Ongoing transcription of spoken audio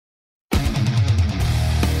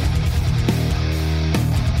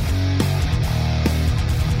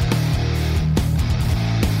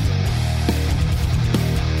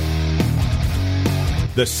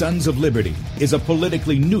The Sons of Liberty is a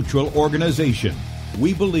politically neutral organization.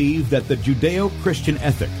 We believe that the Judeo-Christian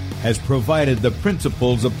ethic has provided the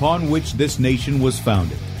principles upon which this nation was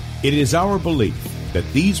founded. It is our belief that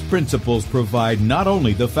these principles provide not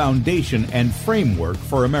only the foundation and framework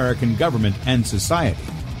for American government and society,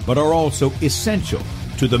 but are also essential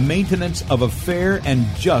to the maintenance of a fair and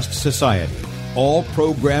just society. All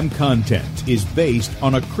program content is based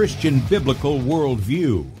on a Christian biblical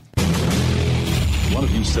worldview. One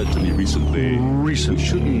of you said to me recently, we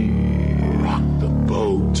shouldn't rock the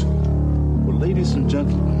boat. Well, ladies and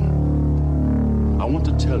gentlemen, I want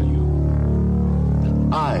to tell you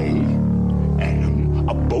that I am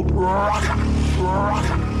a boat rocker.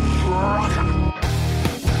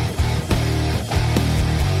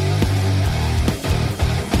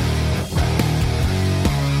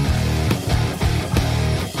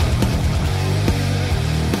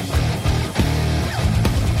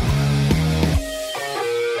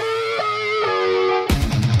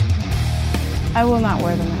 I will not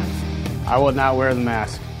wear the mask. I will not wear the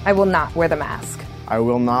mask. I will not wear the mask. I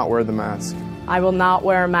will not wear the mask. I will not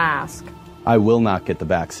wear a mask. I will not get the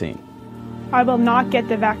vaccine. I will not get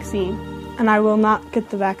the vaccine. And I will not get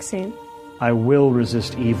the vaccine. I will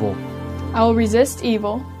resist evil. I will resist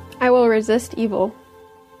evil. I will resist evil.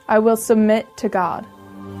 I will submit to God.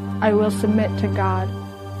 I will submit to God.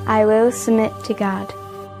 I will submit to God.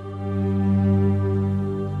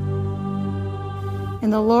 In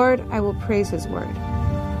the Lord I will praise His word.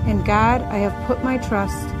 In God I have put my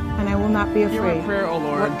trust, and I will not be afraid. Hear my prayer, O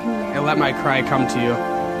Lord, and let my cry come to you.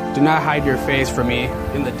 Do not hide your face from me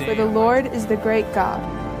in the day. For the Lord is the great God,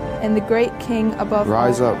 and the great King above all.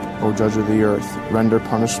 Rise up, O Judge of the earth, render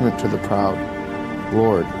punishment to the proud.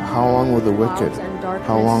 Lord, how long will the wicked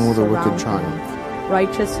triumph?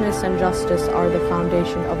 Righteousness and justice are the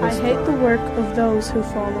foundation of His I hate the work of those who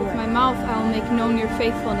fall away. With my mouth I will make known your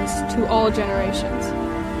faithfulness to all generations.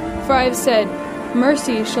 For I have said,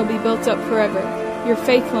 mercy shall be built up forever. Your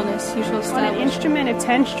faithfulness you shall establish. On an instrument of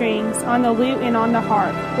 10 strings, on the lute and on the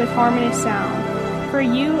harp, with harmonious sound. For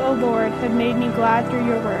you, O Lord, have made me glad through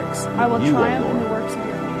your works. I will triumph in the works of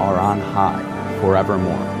your hands. Are on high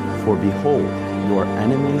forevermore. For behold, your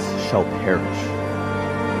enemies shall perish.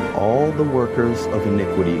 All the workers of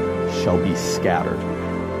iniquity shall be scattered.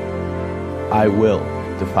 I will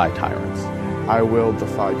defy tyrants. I will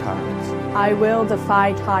defy tyrants. I will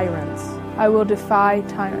defy tyrants. I will defy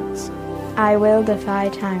tyrants. I will defy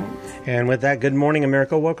tyrants. And with that, good morning,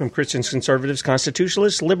 America. Welcome, Christians, conservatives,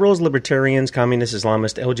 constitutionalists, liberals, libertarians, communists,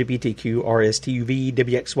 Islamists, LGBTQ, RSTUV,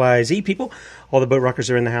 WXYZ people. All the boat rockers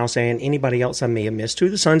are in the house, and anybody else I may have missed, to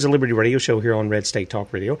the Sons of Liberty radio show here on Red State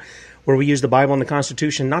Talk Radio, where we use the Bible and the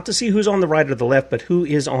Constitution not to see who's on the right or the left, but who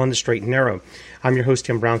is on the straight and narrow. I'm your host,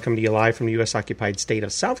 Tim Brown, coming to you live from the U.S.-occupied state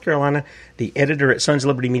of South Carolina, the editor at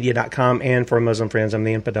sonsoflibertymedia.com, and for our Muslim friends, I'm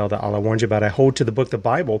the infidel that Allah warned you about. I hold to the book, the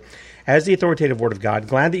Bible, as the authoritative Word of God.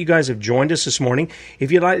 Glad that you guys have joined us this morning.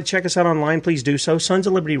 If you'd like to check us out online, please do so,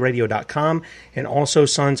 sonsoflibertyradio.com, and also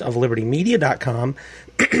sonsoflibertymedia.com.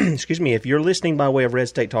 Excuse me, if you're listening by way of Red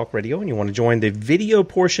State Talk Radio and you want to join the video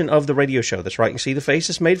portion of the radio show, that's right, you can see the face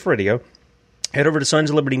is made for radio, head over to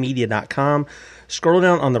sonsoflibertymedia.com. Scroll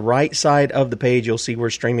down on the right side of the page. You'll see we're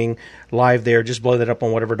streaming live there. Just blow that up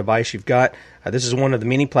on whatever device you've got. This is one of the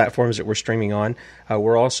many platforms that we're streaming on.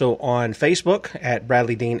 We're also on Facebook at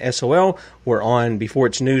Bradley Dean SOL. We're on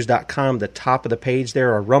beforeitsnews.com, the top of the page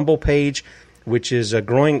there, our Rumble page, which is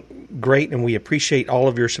growing great, and we appreciate all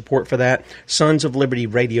of your support for that. Sons of Liberty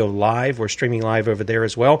Radio Live. We're streaming live over there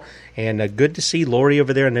as well. And good to see Lori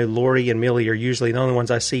over there. I know Lori and Millie are usually the only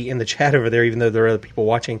ones I see in the chat over there, even though there are other people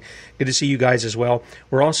watching. Good to see you guys as well.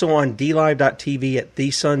 We're also on DLive.tv at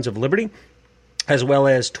The Sons of Liberty, as well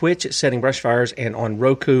as Twitch at Setting Brushfires, and on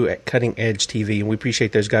Roku at Cutting Edge TV. And we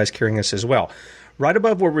appreciate those guys carrying us as well. Right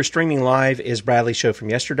above where we're streaming live is Bradley's show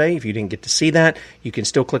from yesterday. If you didn't get to see that, you can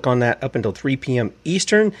still click on that up until 3 p.m.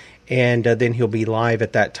 Eastern, and then he'll be live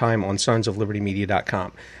at that time on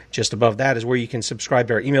sonsoflibertymedia.com. Just above that is where you can subscribe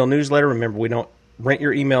to our email newsletter. Remember, we don't rent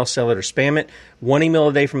your email, sell it, or spam it. One email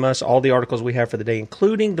a day from us, all the articles we have for the day,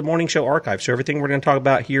 including the morning show archive. So everything we're going to talk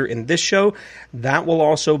about here in this show, that will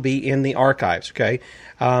also be in the archives, okay?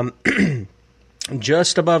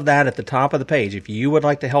 Just above that, at the top of the page, if you would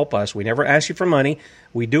like to help us, we never ask you for money.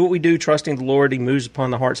 We do what we do, trusting the Lord. He moves upon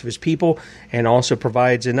the hearts of His people and also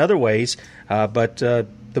provides in other ways. But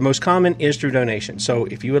the most common is through donation. So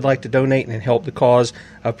if you would like to donate and help the cause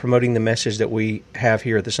of promoting the message that we have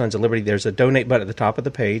here at the Sons of Liberty, there's a donate button at the top of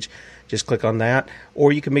the page. Just click on that.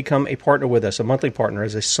 Or you can become a partner with us, a monthly partner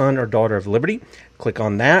as a son or daughter of Liberty. Click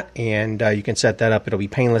on that, and you can set that up. It'll be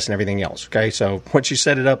painless and everything else. Okay, so once you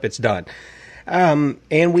set it up, it's done.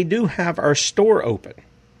 And we do have our store open.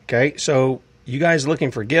 Okay, so you guys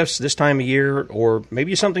looking for gifts this time of year, or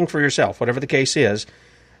maybe something for yourself, whatever the case is,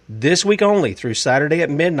 this week only through Saturday at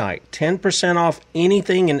midnight, 10% off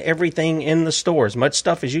anything and everything in the store. As much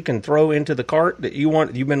stuff as you can throw into the cart that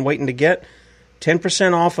you've been waiting to get,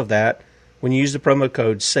 10% off of that when you use the promo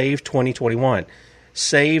code SAVE2021.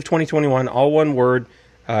 SAVE2021, all one word.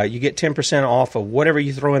 You get 10% off of whatever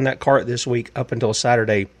you throw in that cart this week up until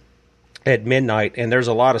Saturday at midnight. And there's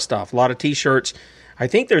a lot of stuff, a lot of T-shirts. I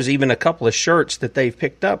think there's even a couple of shirts that they've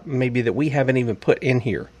picked up maybe that we haven't even put in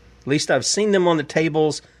here. At least I've seen them on the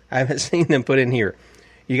tables. I haven't seen them put in here.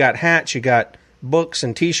 You got hats, you got books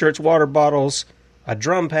and T-shirts, water bottles, a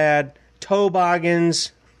drum pad,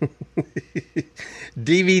 toboggans,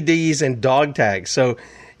 DVDs, and dog tags. So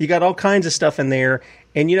you got all kinds of stuff in there.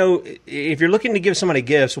 And, you know, if you're looking to give somebody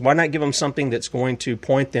gifts, why not give them something that's going to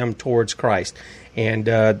point them towards Christ?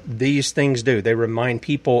 And these things do. They remind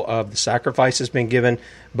people of the sacrifice that's been given,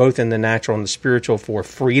 both in the natural and the spiritual, for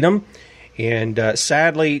freedom. And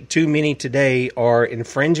sadly, too many today are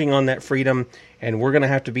infringing on that freedom, and we're going to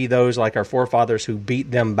have to be those like our forefathers who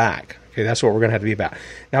beat them back. Okay, that's what we're going to have to be about.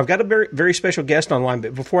 Now, I've got a very, very special guest online,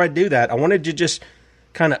 but before I do that, I wanted to just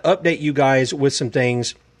kind of update you guys with some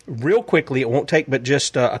things real quickly. It won't take but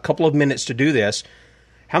just a couple of minutes to do this.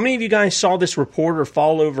 How many of you guys saw this reporter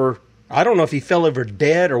fall over, I don't know if he fell over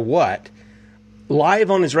dead or what, live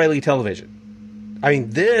on Israeli television? I mean,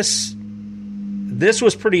 this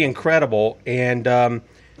was pretty incredible, and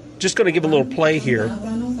just going to give a little play here.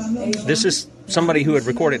 This is somebody who had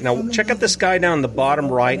recorded. Now, check out this guy down in the bottom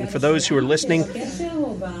right, and for those who are listening,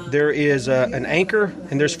 there is an anchor,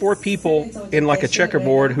 and there's 4 people in like a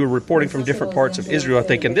checkerboard who are reporting from different parts of Israel, I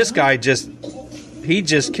think, and this guy just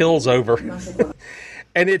kills over.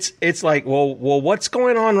 And it's like, well, what's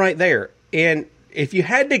going on right there? And if you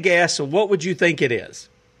had to guess, what would you think it is?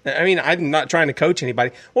 I mean, I'm not trying to coach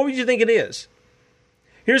anybody. What would you think it is?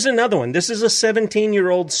 Here's another one. This is a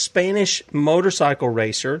 17-year-old Spanish motorcycle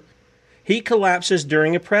racer. He collapses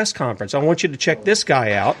during a press conference. I want you to check this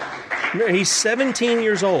guy out. Remember, he's 17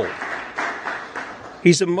 years old.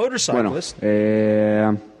 He's a motorcyclist.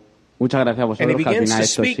 Muchas gracias a vosotros. And he begins to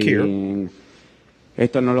speak here.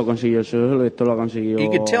 Esto no lo consiguió solo, esto lo consiguió.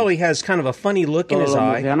 You can tell he has kind of a funny look in his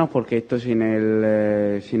eye. Porque esto sin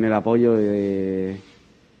el apoyo de.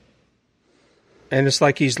 And it's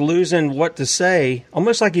like he's losing what to say,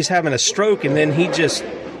 almost like he's having a stroke, and then he just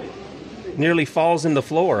nearly falls in the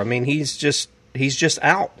floor. I mean, he's just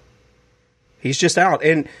out. He's just out.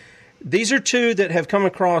 And these are 2 that have come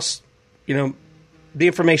across, you know, the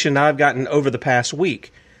information that I've gotten over the past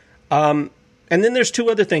week. And then there's 2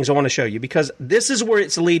 other things I want to show you, because this is where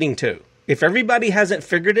it's leading to. If everybody hasn't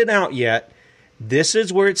figured it out yet, this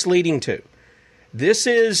is where it's leading to. This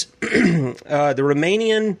is the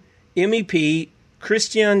Romanian MEP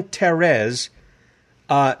Cristian Terez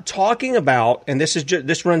talking about, and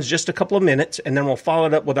this runs just a couple of minutes, and then we'll follow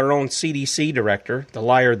it up with our own CDC director, the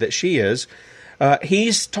liar that she is.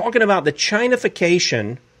 He's talking about the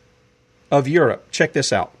Chinification of Europe. Check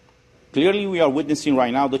this out. Clearly, we are witnessing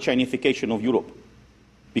right now the Chinification of Europe,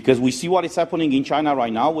 because we see what is happening in China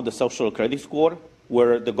right now with the social credit score,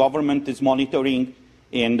 where the government is monitoring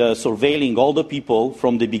and surveilling all the people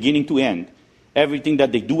from the beginning to end. Everything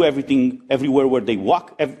that they do, everything, everywhere where they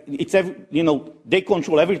walk, they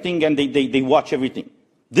control everything and they watch everything.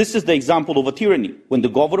 This is the example of a tyranny. When the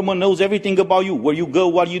government knows everything about you, where you go,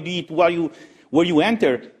 what you eat, where you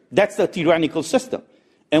enter, that's a tyrannical system.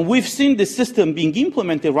 And we've seen this system being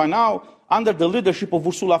implemented right now under the leadership of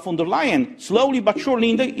Ursula von der Leyen, slowly but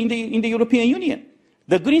surely in the European Union.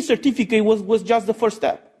 The green certificate was just the first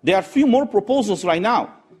step. There are a few more proposals right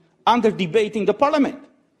now under debate in the Parliament.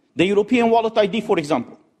 The European Wallet ID, for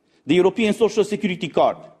example, the European Social Security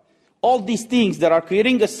Card, all these things that are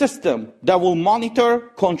creating a system that will monitor,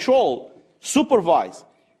 control, supervise,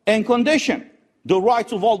 and condition the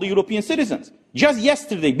rights of all the European citizens. Just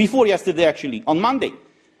yesterday, before yesterday actually, on Monday,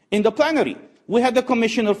 in the plenary, we had the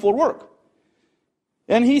Commissioner for Work.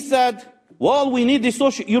 And he said, well, we need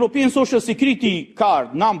the European Social Security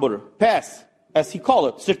Card number, pass, as he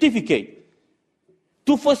called it, certificate,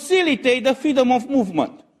 to facilitate the freedom of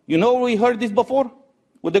movement. You know, we heard this before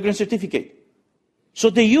with the green certificate. So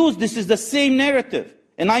they use this is the same narrative.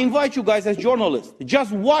 And I invite you guys as journalists,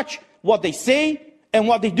 just watch what they say and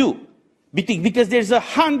what they do. Because there's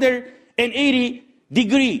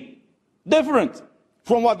 180-degree difference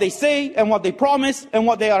from what they say and what they promise and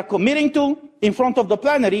what they are committing to in front of the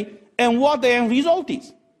plenary and what the end result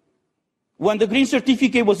is. When the green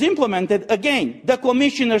certificate was implemented, again, the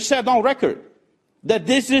commissioner said on record, that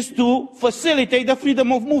this is to facilitate the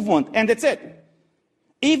freedom of movement, and that's it.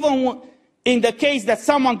 Even in the case that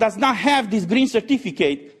someone does not have this green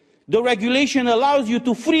certificate, the regulation allows you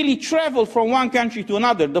to freely travel from one country to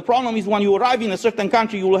another. The problem is when you arrive in a certain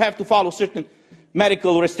country, you will have to follow certain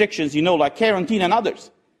medical restrictions, like quarantine and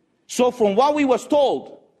others. So from what we was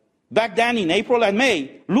told back then in April and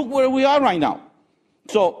May, look where we are right now.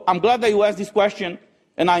 So I'm glad that you asked this question,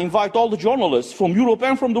 and I invite all the journalists from Europe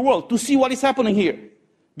and from the world to see what is happening here,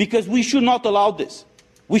 because we should not allow this.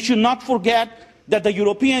 We should not forget that the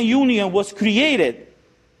European Union was created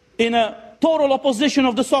in a total opposition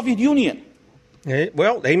of the Soviet Union.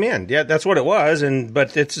 Well, amen. Yeah, that's what it was,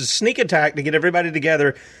 but it's a sneak attack to get everybody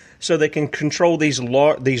together so they can control these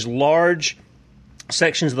large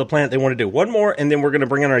sections of the planet they want to do. One more, and then we're going to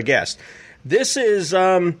bring in our guest. This is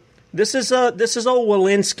old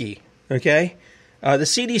Walensky, okay, the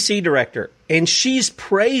CDC director, and she's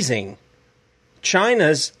praising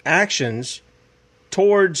China's actions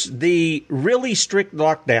towards the really strict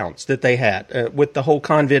lockdowns that they had with the whole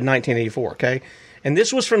COVID-1984, okay? And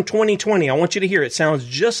this was from 2020. I want you to hear it. It sounds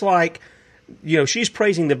just like, she's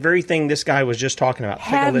praising the very thing this guy was just talking about.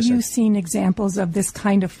 Take a listen. Have you seen examples of this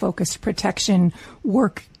kind of focused protection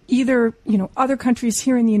work either, other countries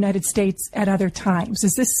here in the United States at other times?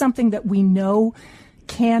 Is this something that we know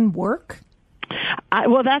can work?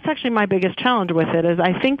 Well, that's actually my biggest challenge with it, is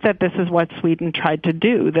I think that this is what Sweden tried to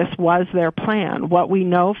do. This was their plan. What we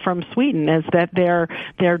know from Sweden is that their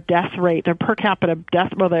death rate, their per capita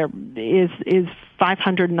death, is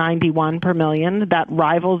 591 per million. That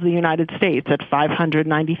rivals the United States at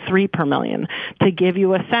 593 per million. To give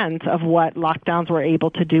you a sense of what lockdowns were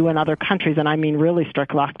able to do in other countries, and I mean really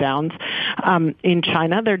strict lockdowns, in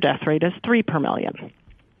China, their death rate is 3 per million.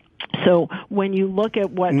 So when you look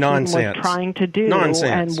at what Sweden was trying to do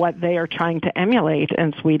and what they are trying to emulate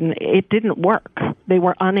in Sweden, it didn't work. They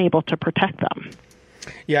were unable to protect them.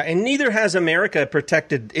 Yeah, and neither has America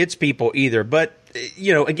protected its people either. But,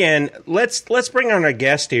 again, let's bring on our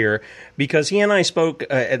guest here, because he and I spoke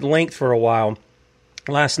at length for a while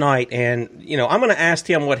last night, and, I'm going to ask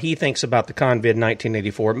him what he thinks about the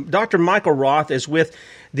COVID-1984. Dr. Michael Roth is with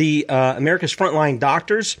the America's Frontline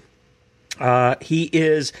Doctors. He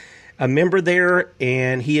is a member there,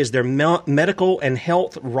 and he is their medical and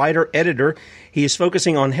health writer-editor. He is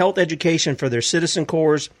focusing on health education for their citizen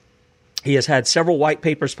corps. He has had several white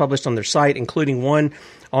papers published on their site, including one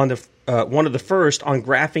of the first on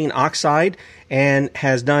graphene oxide, and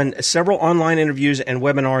has done several online interviews and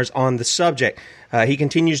webinars on the subject. He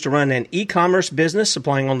continues to run an e-commerce business,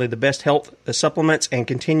 supplying only the best health supplements and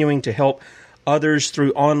continuing to help others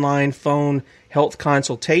through online phone health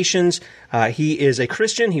consultations. He is a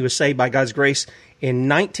Christian. He was saved by God's grace in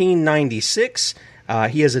 1996.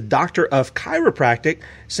 He is a doctor of chiropractic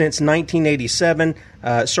since 1987,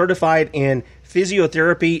 certified in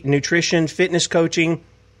physiotherapy, nutrition, fitness coaching.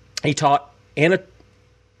 He taught anatomy.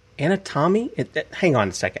 Hang on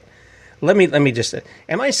a second. Let me just say,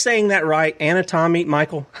 am I saying that right? Anatomy,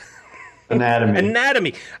 Michael?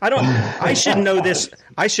 Anatomy. I should know this.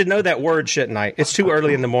 I should know that word, shouldn't I? It's too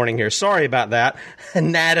early in the morning here. Sorry about that.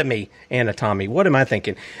 Anatomy. What am I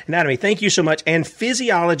thinking? Anatomy. Thank you so much. And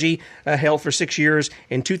physiology, held for 6 years.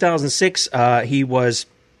 In 2006, he was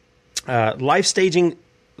life-threatening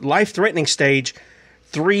stage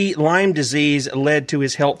 3 Lyme disease led to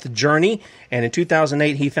his health journey. And in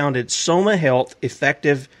 2008, he founded Soma Health,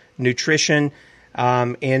 Effective Nutrition.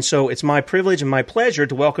 And so it's my privilege and my pleasure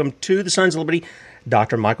to welcome to the Sons of Liberty,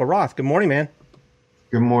 Dr. Michael Roth. Good morning, man.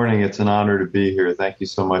 Good morning. It's an honor to be here. Thank you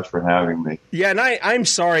so much for having me. Yeah, and I'm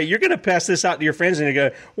sorry. You're going to pass this out to your friends and you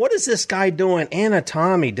go, what is this guy doing?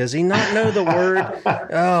 Anatomy. Does he not know the word?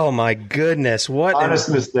 Oh, my goodness. What? Honest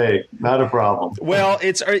mistake. Not a problem. Well,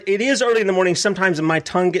 it is early in the morning. Sometimes my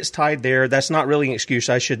tongue gets tied there. That's not really an excuse.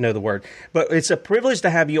 I should know the word. But it's a privilege to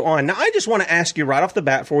have you on. Now, I just want to ask you right off the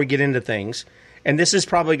bat before we get into things, and this is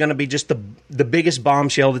probably going to be just the biggest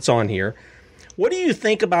bombshell that's on here. What do you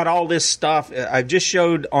think about all this stuff I've just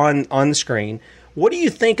showed on the screen? What do you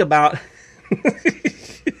think about...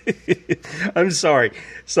 I'm sorry.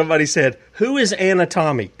 Somebody said, who is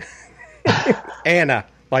Anatomy? Anna,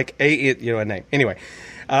 like a name. Anyway,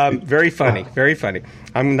 very funny, very funny.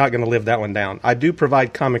 I'm not going to live that one down. I do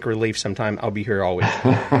provide comic relief sometime. I'll be here all week.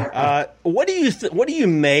 What do you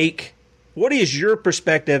make... What is your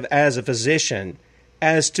perspective as a physician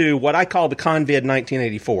as to what I call the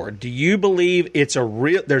COVID-1984? Do you believe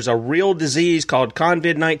there's a real disease called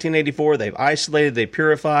COVID-1984? They've isolated, they've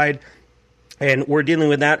purified, and we're dealing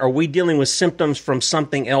with that? Are we dealing with symptoms from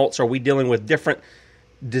something else? Are we dealing with different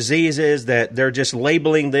diseases, that they're just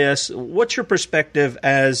labeling this. What's your perspective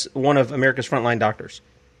as one of America's frontline doctors?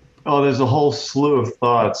 Oh, there's a whole slew of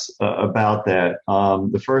thoughts about that.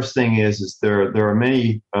 The first thing is there are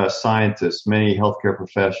many scientists, many healthcare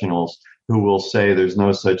professionals who will say there's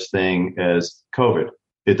no such thing as COVID.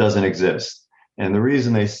 It doesn't exist. And the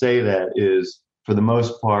reason they say that is, for the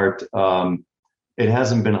most part, it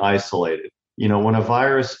hasn't been isolated. You know, when a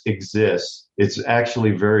virus exists, it's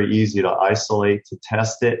actually very easy to isolate, to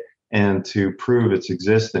test it, and to prove its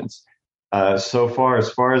existence. So far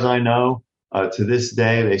as I know, to this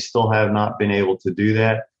day, they still have not been able to do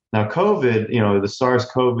that. Now, COVID, you know, the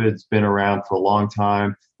SARS-CoVID's been around for a long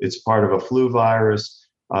time. It's part of a flu virus.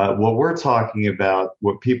 What we're talking about,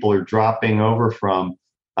 what people are dropping over from,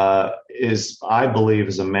 is, I believe,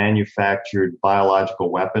 is a manufactured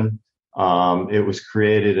biological weapon. It was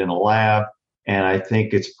created in a lab, and I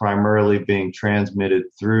think it's primarily being transmitted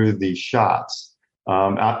through the shots.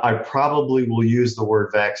 I probably will use the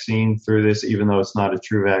word vaccine through this, even though it's not a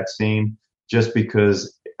true vaccine, just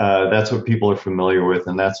because that's what people are familiar with,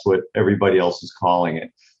 and that's what everybody else is calling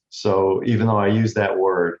it. So even though I use that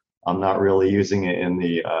word, I'm not really using it in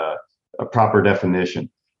the proper definition.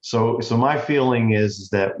 So my feeling is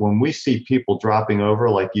that when we see people dropping over,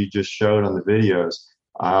 like you just showed on the videos,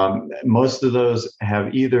 most of those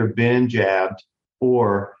have either been jabbed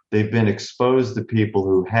or they've been exposed to people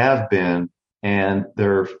who have been, and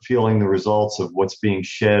they're feeling the results of what's being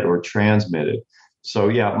shed or transmitted. So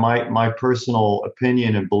yeah, my personal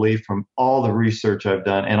opinion and belief from all the research I've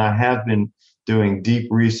done, and I have been doing deep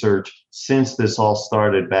research since this all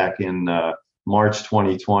started back in March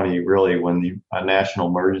 2020, really, when the national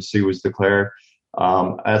emergency was declared.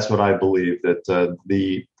 That's what I believe, that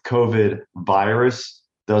the COVID virus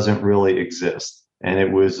doesn't really exist. And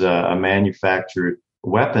it was a manufactured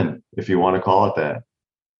weapon, if you want to call it that.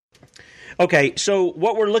 Okay, so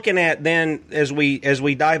what we're looking at then, as we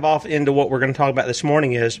dive off into what we're going to talk about this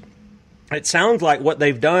morning, is it sounds like what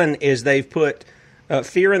they've done is they've put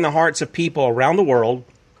fear in the hearts of people around the world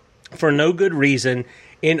for no good reason,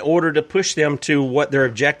 in order to push them to what their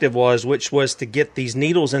objective was, which was to get these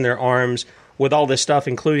needles in their arms with all this stuff,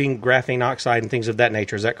 including graphene oxide and things of that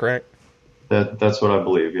nature. Is that correct? That's what I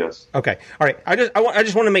believe, yes. Okay. All right. I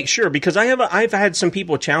just want to make sure, because I've had some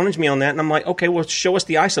people challenge me on that, and I'm like, okay, well, show us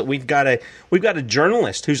the isolate. We've got a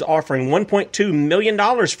journalist who's offering $1.2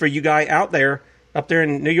 million for you guy up there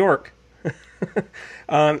in New York.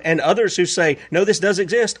 And others who say, no, this does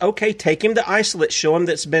exist. Okay, take him to isolate, show him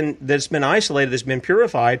that's been isolated, that's been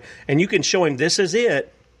purified, and you can show him this is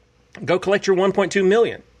it. Go collect your $1.2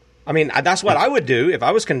 million. I mean, that's what I would do if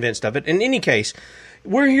I was convinced of it. In any case,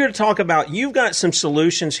 we're here to talk about, you've got some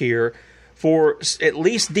solutions here for at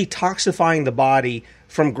least detoxifying the body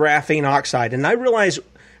from graphene oxide. And I realize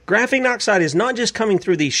graphene oxide is not just coming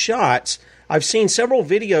through these shots. I've seen several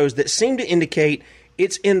videos that seem to indicate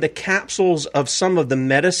it's in the capsules of some of the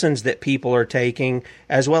medicines that people are taking,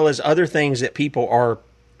 as well as other things that people are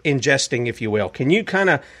ingesting, if you will. Can you kind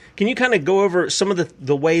of go over some of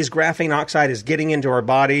the ways graphene oxide is getting into our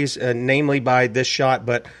bodies, namely by this shot,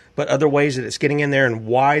 but other ways that it's getting in there, and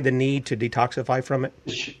why the need to detoxify from it?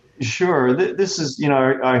 Sure. This is,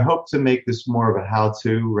 I hope to make this more of a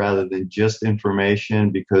how-to rather than just information,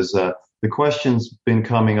 because the question's been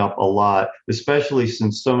coming up a lot, especially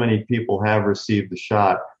since so many people have received the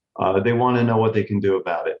shot. They want to know what they can do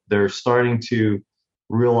about it. They're starting to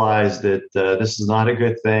realize that this is not a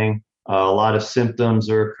good thing. A lot of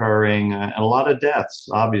symptoms are occurring, and a lot of deaths,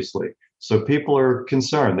 obviously. So people are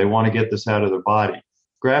concerned. They want to get this out of their body.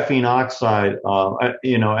 Graphene oxide,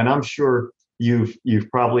 and I'm sure you've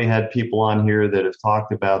probably had people on here that have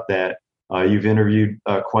talked about that. You've interviewed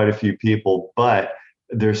quite a few people, but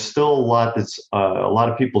there's still a lot a lot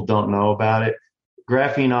of people don't know about it.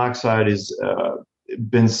 Graphene oxide it's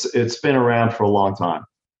been around for a long time.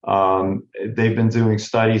 They've been doing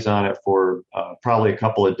studies on it for probably a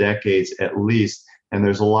couple of decades at least, and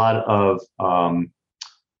there's a lot of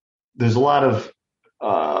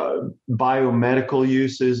biomedical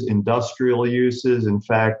uses, industrial uses. In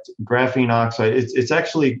fact, graphene oxide, it's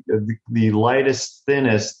actually the lightest,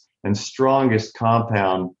 thinnest, and strongest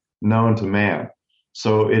compound known to man.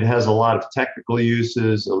 So it has a lot of technical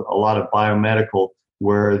uses, a lot of biomedical,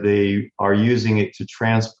 where they are using it to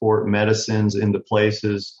transport medicines into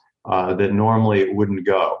places that normally it wouldn't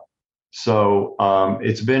go. So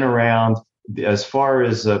it's been around. As far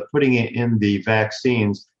as putting it in the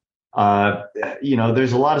vaccines,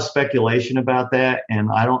 there's a lot of speculation about that, and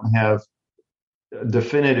I don't have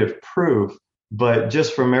definitive proof, but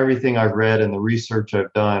just from everything I've read and the research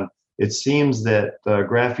I've done, it seems that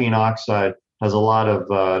graphene oxide has a lot of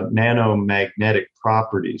nanomagnetic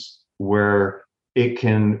properties where it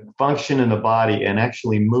can function in the body and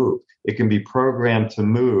actually move. It can be programmed to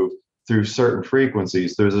move through certain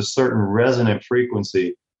frequencies. There's a certain resonant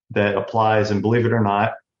frequency that applies, and believe it or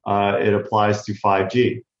not, it applies to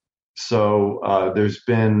 5G. So there's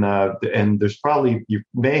been, and there's probably, you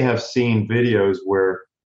may have seen videos where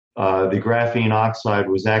the graphene oxide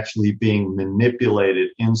was actually being manipulated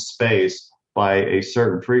in space by a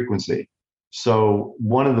certain frequency. So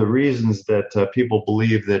one of the reasons that people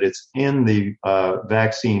believe that it's in the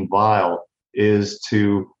vaccine vial is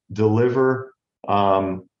to deliver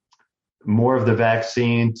more of the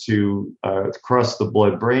vaccine to cross the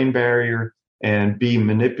blood-brain barrier and be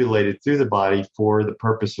manipulated through the body for the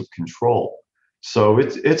purpose of control. So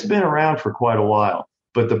it's been around for quite a while.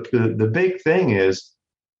 But the big thing is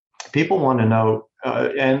people want to know,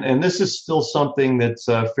 and this is still something that's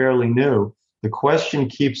fairly new. The question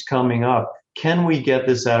keeps coming up, can we get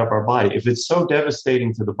this out of our body? If it's so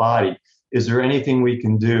devastating to the body, is there anything we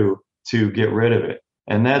can do to get rid of it?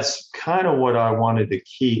 And that's kind of what I wanted to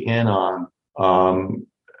key in on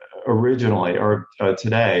originally, or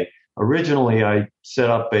today. Originally, I set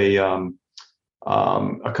up a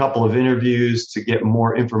couple of interviews to get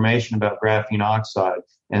more information about graphene oxide,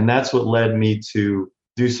 and that's what led me to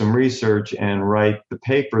do some research and write the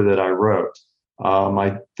paper that I wrote.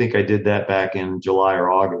 I think I did that back in July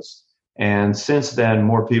or August. And since then,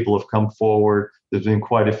 more people have come forward. There's been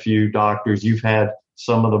quite a few doctors. You've had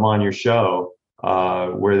some of them on your show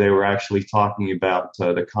where they were actually talking about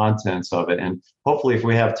the contents of it. And hopefully, if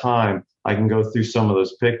we have time, I can go through some of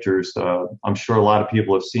those pictures. I'm sure a lot of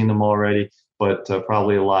people have seen them already, but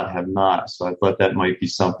probably a lot have not. So I thought that might be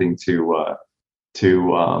something to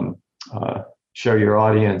show your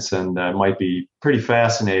audience, and might be pretty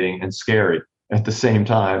fascinating and scary at the same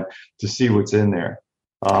time to see what's in there.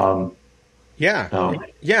 Yeah.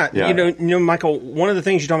 You know, Michael, one of the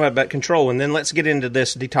things you talk about control, and then let's get into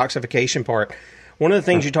this detoxification part. One of the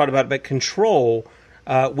things you talked about control,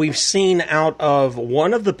 we've seen out of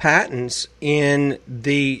one of the patents in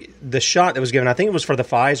the shot that was given, I think it was for the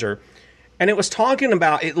Pfizer, and it was talking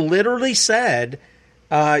about, it literally said,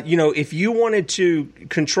 if you wanted to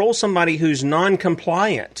control somebody who's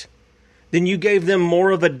non-compliant, then you gave them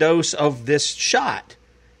more of a dose of this shot.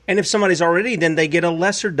 And if somebody's already, then they get a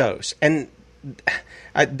lesser dose. And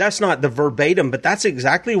that's not the verbatim, but that's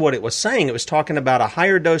exactly what it was saying. It was talking about a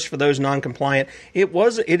higher dose for those non-compliant. It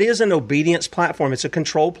is an obedience platform. It's a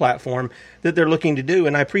control platform that they're looking to do.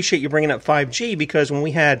 And I appreciate you bringing up 5G, because when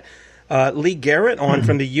we had Lee Garrett on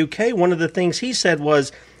from the UK, one of the things he said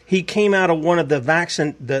was he came out of one of the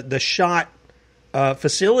vaccine, the shot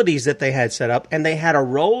facilities that they had set up, and they had a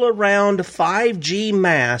roll-around 5G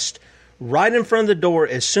mast right in front of the door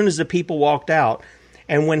as soon as the people walked out.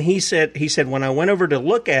 And when he said, when I went over to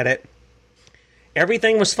look at it,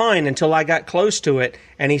 everything was fine until I got close to it.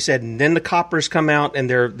 And he said, and then the coppers come out and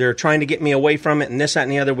they're trying to get me away from it, and this, that,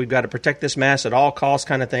 and the other. We've got to protect this mass at all costs,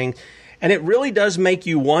 kind of thing. And it really does make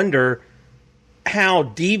you wonder how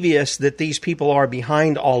devious that these people are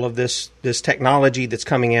behind all of this technology that's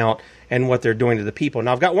coming out and what they're doing to the people.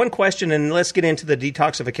 Now, I've got one question, and let's get into the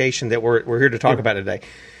detoxification that we're here to talk about today.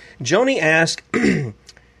 Joni asked,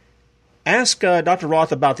 ask Dr.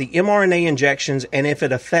 Roth about the mRNA injections and if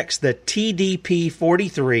it affects the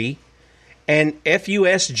TDP43 and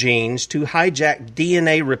FUS genes to hijack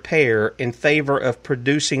DNA repair in favor of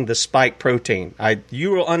producing the spike protein.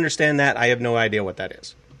 You will understand that. I have no idea what that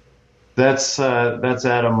is. That's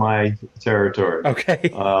out of my territory.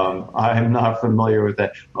 Okay. I'm not familiar with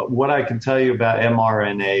that. What I can tell you about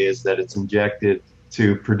mRNA is that it's injected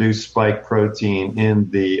to produce spike protein in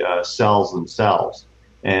the cells themselves.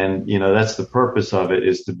 And, that's the purpose of it,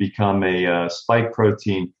 is to become a spike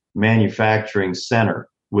protein manufacturing center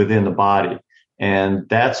within the body. And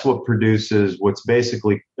that's what produces what's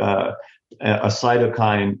basically a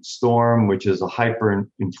cytokine storm, which is a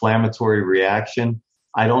hyperinflammatory reaction.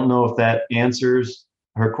 I don't know if that answers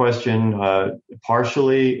her question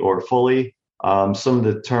partially or fully. Some of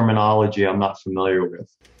the terminology I'm not familiar with.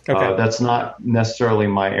 Okay. That's not necessarily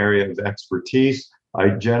my area of expertise. I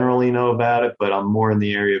generally know about it, but I'm more in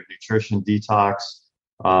the area of nutrition, detox,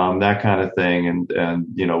 that kind of thing. And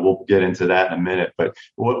we'll get into that in a minute. But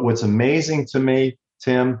what's amazing to me,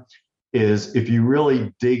 Tim, is if you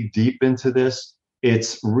really dig deep into this,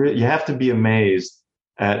 you have to be amazed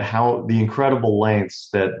at how the incredible lengths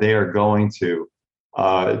that they are going to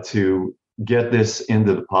get this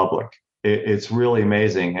into the public. It's really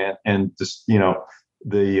amazing. And just,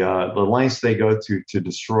 the lengths they go to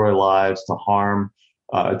destroy lives, to harm,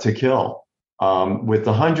 to kill. with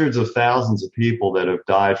the hundreds of thousands of people that have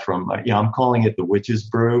died from, I'm calling it the witch's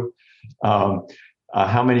brew.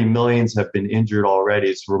 How many millions have been injured already?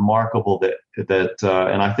 It's remarkable that,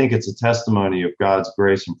 and I think it's a testimony of God's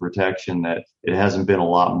grace and protection that it hasn't been a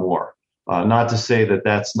lot more. Not to say that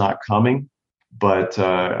that's not coming, but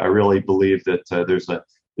I really believe that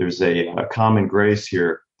there's a common grace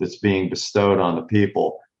here that's being bestowed on the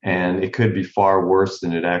people, and it could be far worse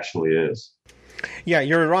than it actually is. Yeah,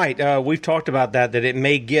 you're right. We've talked about that it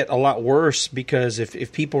may get a lot worse because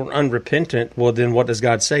if people are unrepentant, well, then what does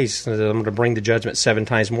God say? He says, I'm going to bring the judgment 7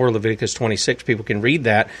 times more. Leviticus 26, people can read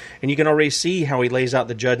that, and you can already see how he lays out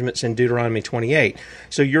the judgments in Deuteronomy 28.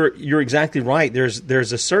 So you're exactly right.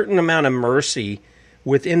 There's a certain amount of mercy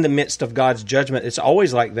within the midst of God's judgment. It's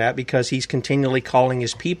always like that because he's continually calling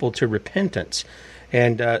his people to repentance.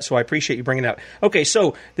 And so I appreciate you bringing it up. Okay,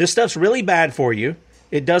 so this stuff's really bad for you.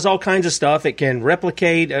 It does all kinds of stuff. It can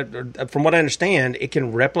replicate, from what I understand, it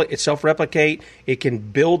can self-replicate. It can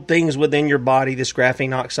build things within your body, this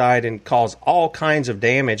graphene oxide, and cause all kinds of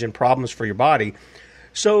damage and problems for your body.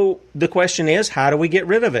 So the question is, how do we get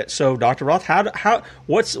rid of it? So, Dr. Roth,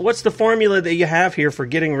 what's the formula that you have here for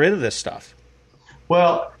getting rid of this stuff?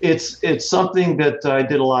 Well, it's something that I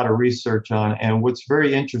did a lot of research on, and what's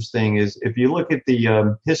very interesting is if you look at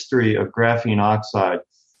the history of graphene oxide.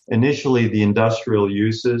 Initially, the industrial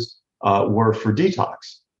uses were for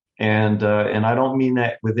detox, and I don't mean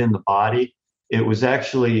that within the body. It was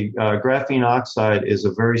actually graphene oxide is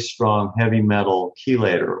a very strong heavy metal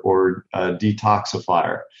chelator or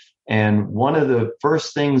detoxifier, and one of the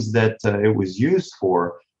first things that it was used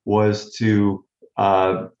for was to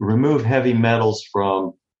remove heavy metals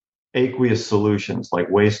from aqueous solutions like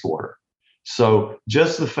wastewater. So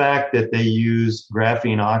just the fact that they use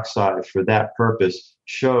graphene oxide for that purpose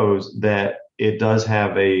shows that it does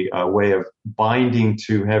have a way of binding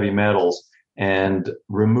to heavy metals and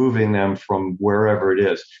removing them from wherever it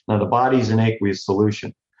is. Now, the body's an aqueous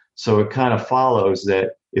solution, so it kind of follows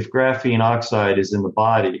that if graphene oxide is in the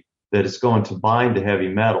body, that it's going to bind to heavy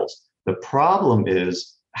metals. The problem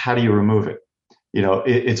is, how do you remove it?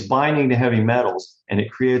 It's binding to heavy metals, and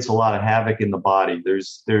it creates a lot of havoc in the body.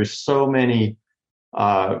 There's so many.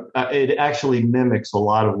 It actually mimics a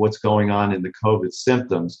lot of what's going on in the COVID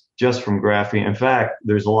symptoms just from graphene. In fact,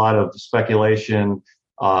 there's a lot of speculation,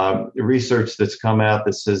 research that's come out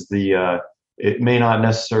that says it may not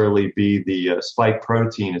necessarily be the spike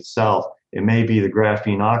protein itself. It may be the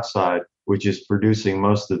graphene oxide, which is producing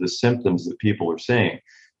most of the symptoms that people are seeing.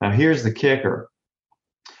 Now, here's the kicker.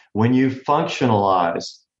 When you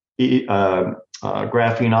functionalize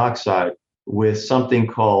graphene oxide with something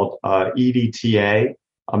called EDTA,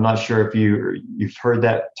 I'm not sure if you've heard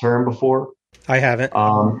that term before. I haven't.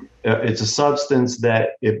 It's a substance that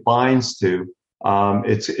it binds to.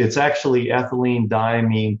 It's actually ethylene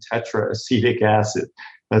diamine tetraacetic acid.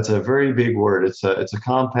 That's a very big word. It's a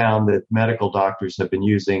compound that medical doctors have been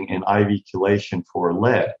using in IV chelation for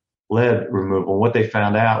lead removal. What they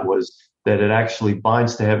found out was that it actually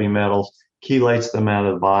binds to heavy metals, chelates them out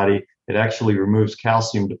of the body. It actually removes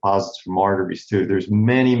calcium deposits from arteries too. There's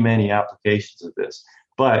many, many applications of this.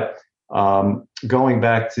 But going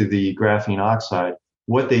back to the graphene oxide,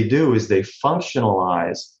 what they do is they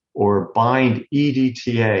functionalize or bind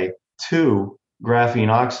EDTA to graphene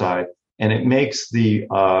oxide, and it makes the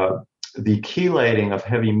chelating of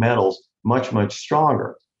heavy metals much, much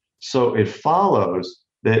stronger. So it follows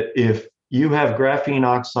that if you have graphene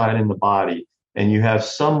oxide in the body and you have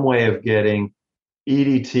some way of getting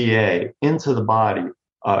EDTA into the body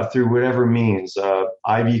through whatever means, IV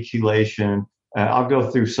chelation. I'll go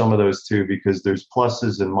through some of those too because there's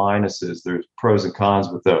pluses and minuses. There's pros and cons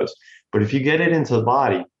with those. But if you get it into the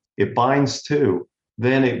body, it binds to,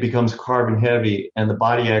 then it becomes carbon heavy and the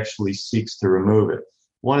body actually seeks to remove it.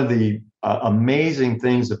 One of the amazing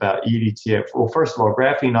things about EDTA, well, first of all,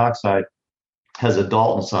 graphene oxide has a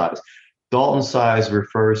Dalton size. Dalton size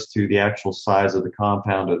refers to the actual size of the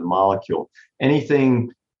compound or the molecule. Anything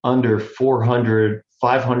under 400,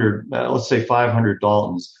 500, let's say 500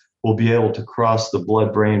 Daltons will be able to cross the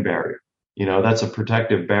blood-brain barrier. That's a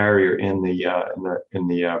protective barrier in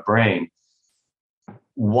the brain.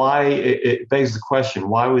 Why? It begs the question: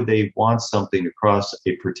 why would they want something to cross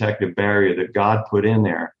a protective barrier that God put in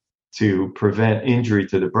there to prevent injury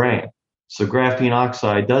to the brain? So graphene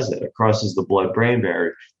oxide does it. It crosses the blood-brain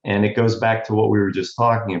barrier. And it goes back to what we were just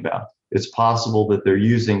talking about. It's possible that they're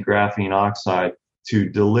using graphene oxide to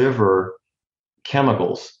deliver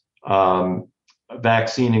chemicals,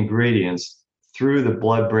 vaccine ingredients through the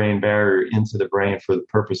blood-brain barrier into the brain for the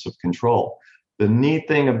purpose of control. The neat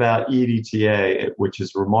thing about EDTA, which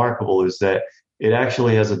is remarkable, is that it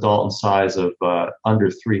actually has a Dalton size of under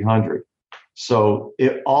 300. So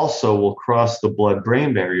it also will cross the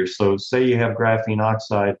blood-brain barrier. So say you have graphene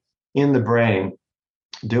oxide in the brain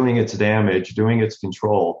doing its damage, doing its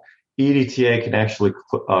control, EDTA can actually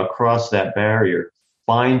cross that barrier,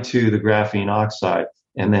 bind to the graphene oxide,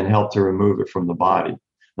 and then help to remove it from the body.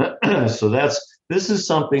 So this is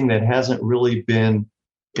something that hasn't really been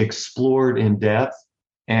explored in depth.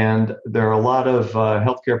 And there are a lot of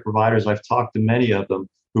healthcare providers, I've talked to many of them,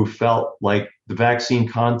 who felt like the vaccine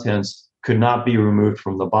contents could not be removed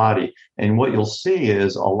from the body. And what you'll see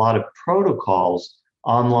is a lot of protocols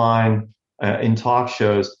online in talk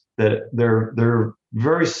shows that they're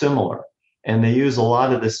very similar. And they use a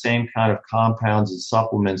lot of the same kind of compounds and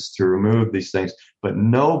supplements to remove these things. But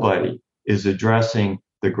nobody is addressing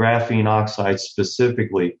the graphene oxide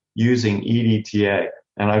specifically using EDTA.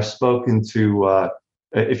 And I've spoken to,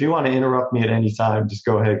 if you want to interrupt me at any time, just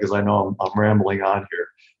go ahead, because I know I'm rambling on here.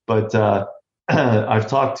 But I've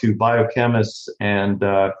talked to biochemists and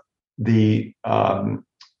the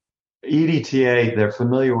EDTA, they're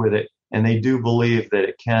familiar with it, and they do believe that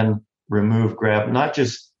it can remove not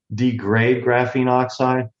just degrade graphene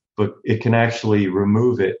oxide, but it can actually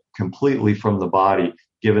remove it completely from the body,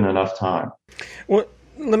 given enough time. Well,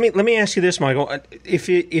 let me ask you this, Michael. If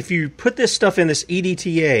you put this stuff in this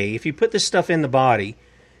EDTA, if you put this stuff in the body,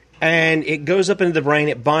 and it goes up into the brain,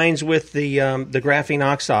 it binds with the graphene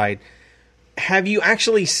oxide. Have you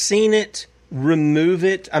actually seen it remove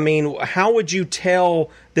it? I mean, how would you tell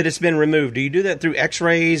that it's been removed? Do you do that through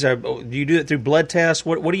X-rays, or do you do it through blood tests?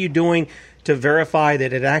 What are you doing to verify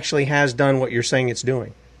that it actually has done what you're saying it's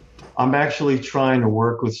doing? I'm actually trying to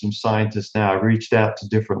work with some scientists now. I've reached out to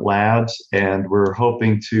different labs, and we're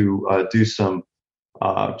hoping to do some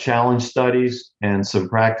challenge studies and some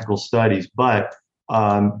practical studies. But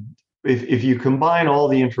if you combine all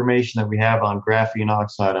the information that we have on graphene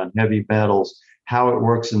oxide, on heavy metals, how it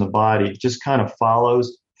works in the body, it just kind of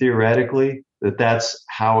follows theoretically that that's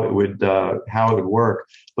how it would work.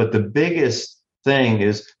 But the biggest thing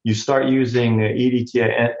is you start using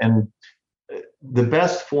EDTA, and the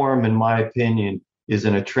best form, in my opinion, is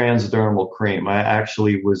in a transdermal cream. I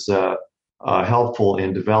actually was helpful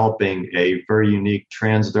in developing a very unique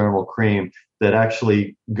transdermal cream that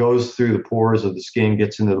actually goes through the pores of the skin,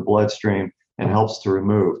 gets into the bloodstream, and helps to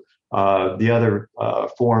remove. The other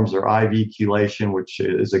forms are IV chelation, which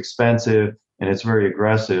is expensive and it's very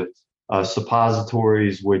aggressive.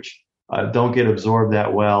 Suppositories, which don't get absorbed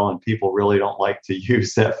that well, and people really don't like to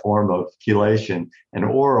use that form of chelation. And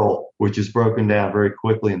oral, which is broken down very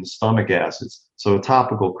quickly in the stomach acids. So a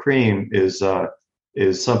topical cream is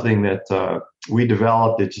something that we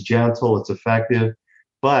developed. It's gentle, it's effective.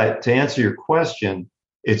 But to answer your question,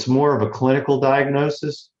 it's more of a clinical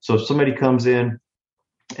diagnosis. So if somebody comes in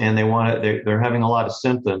and they're having a lot of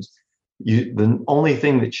symptoms, the only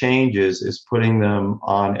thing that changes is putting them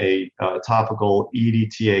on a topical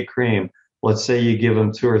EDTA cream. Let's say you give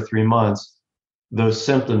them 2 or 3 months, those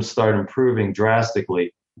symptoms start improving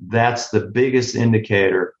drastically. That's the biggest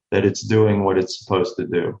indicator that it's doing what it's supposed to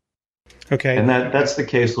do. Okay. And that's the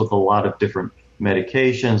case with a lot of different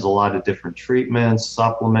medications, a lot of different treatments,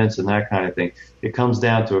 supplements, and that kind of thing. It comes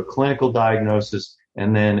down to a clinical diagnosis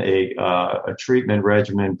and then a treatment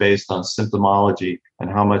regimen based on symptomology and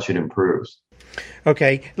how much it improves.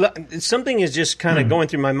 Okay. Something is just kind of going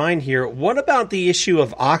through my mind here. What about the issue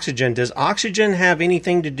of oxygen? Does oxygen have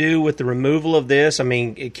anything to do with the removal of this? I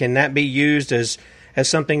mean, can that be used as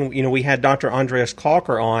something, we had Dr. Andreas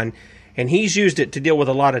Kalker on, and he's used it to deal with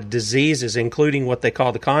a lot of diseases, including what they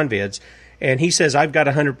call the convids. And he says, I've got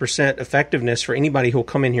 100% effectiveness for anybody who'll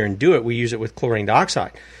come in here and do it. We use it with chlorine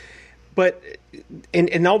dioxide. But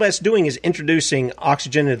and all that's doing is introducing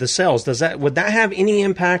oxygen into the cells. Would that have any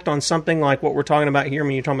impact on something like what we're talking about here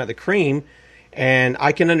when you're talking about the cream? And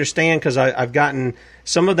I can understand, because I've gotten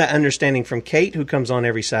some of that understanding from Kate, who comes on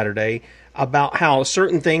every Saturday, about how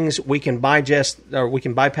certain things we can bypass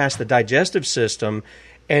the digestive system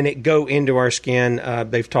and it go into our skin.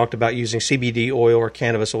 They've talked about using CBD oil or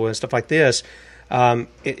cannabis oil and stuff like this in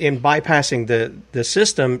bypassing the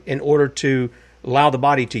system in order to allow the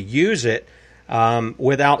body to use it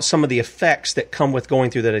without some of the effects that come with going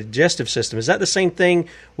through the digestive system. Is that the same thing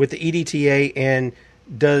with the EDTA? And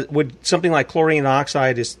would something like chlorine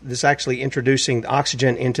dioxide, is this actually introducing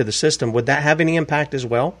oxygen into the system, would that have any impact as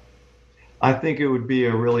well? I think it would be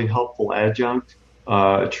a really helpful adjunct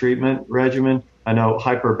treatment regimen. I know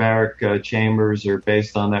hyperbaric chambers are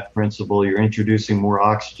based on that principle. You're introducing more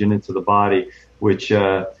oxygen into the body, which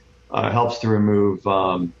helps to remove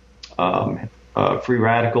free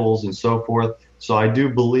radicals and so forth. So I do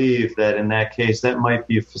believe that in that case, that might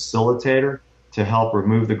be a facilitator to help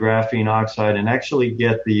remove the graphene oxide and actually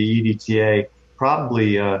get the EDTA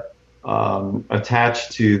probably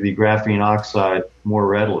attached to the graphene oxide more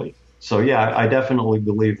readily. So yeah, I definitely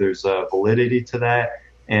believe there's validity to that.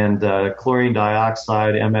 And chlorine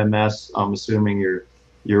dioxide, MMS, I'm assuming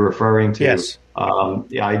you're referring to. Yes.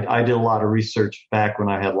 Yeah, I did a lot of research back when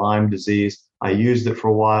I had Lyme disease. I used it for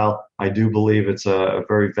a while. I do believe it's a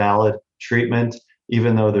very valid treatment,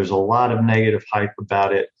 even though there's a lot of negative hype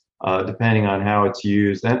about it, depending on how it's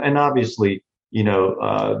used. And obviously,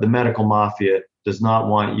 the medical mafia does not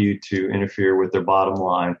want you to interfere with their bottom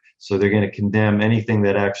line. So they're going to condemn anything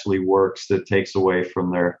that actually works that takes away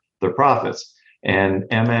from their profits. And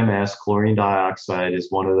MMS, chlorine dioxide,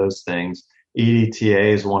 is one of those things.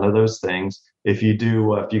 EDTA is one of those things. If you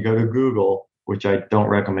go to Google, which I don't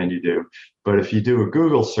recommend you do, but if you do a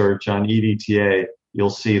Google search on EDTA, you'll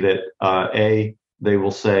see that they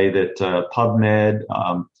will say that PubMed,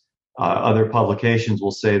 other publications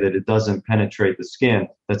will say that it doesn't penetrate the skin.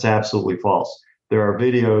 That's absolutely false. There are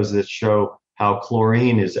videos that show how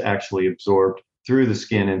chlorine is actually absorbed through the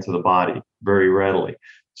skin into the body very readily.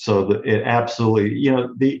 So it absolutely,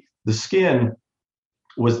 the skin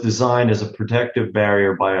was designed as a protective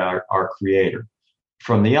barrier by our creator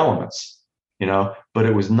from the elements, but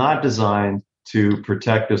it was not designed to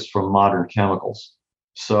protect us from modern chemicals.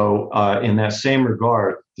 So in that same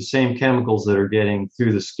regard, the same chemicals that are getting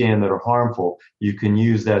through the skin that are harmful, you can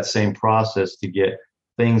use that same process to get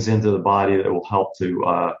things into the body that will help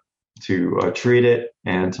to treat it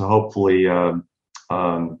and to hopefully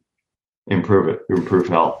improve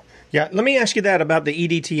health. Yeah, let me ask you that about the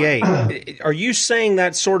EDTA. Are you saying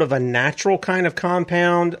that's sort of a natural kind of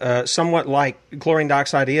compound, somewhat like chlorine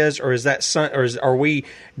dioxide is, or are we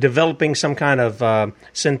developing some kind of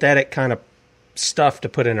synthetic kind of stuff to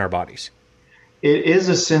put in our bodies? It is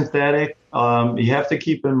a synthetic. You have to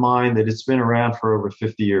keep in mind that it's been around for over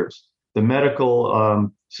 50 years. The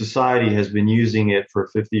medical society has been using it for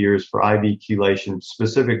 50 years for IV chelation,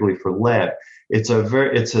 specifically for lead. It's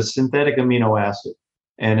a synthetic amino acid.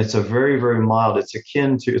 And it's a very, very mild.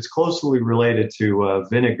 It's closely related to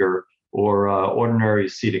vinegar or ordinary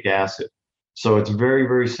acetic acid. So it's very,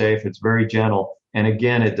 very safe. It's very gentle. And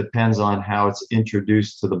again, it depends on how it's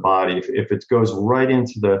introduced to the body. If it goes right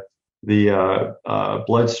into the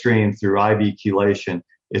bloodstream through IV chelation,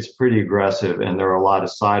 it's pretty aggressive and there are a lot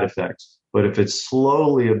of side effects. But if it's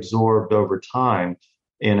slowly absorbed over time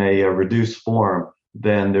in a reduced form,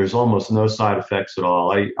 then there's almost no side effects at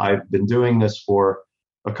all. I've been doing this for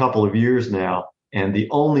a couple of years now, and the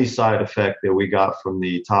only side effect that we got from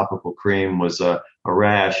the topical cream was a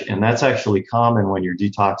rash, and that's actually common when you're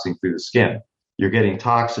detoxing through the skin. You're getting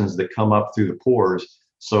toxins that come up through the pores,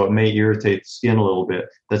 so it may irritate the skin a little bit.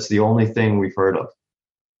 That's the only thing we've heard of.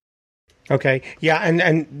 Okay. Yeah,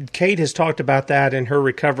 and Kate has talked about that in her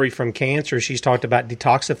recovery from cancer. She's talked about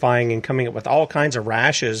detoxifying and coming up with all kinds of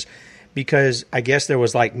rashes because I guess there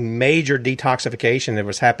was like major detoxification that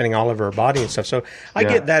was happening all over her body and stuff. So I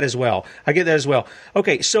get that as well.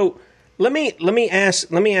 Okay, so let me ask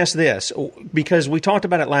this, because we talked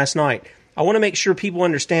about it last night. I want to make sure people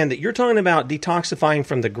understand that you're talking about detoxifying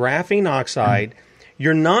from the graphene oxide.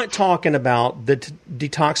 You're not talking about the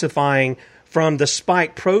detoxifying from the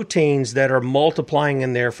spike proteins that are multiplying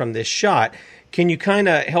in there from this shot. Can you kind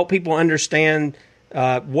of help people understand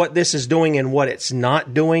what this is doing and what it's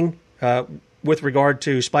not doing with regard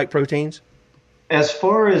to spike proteins? As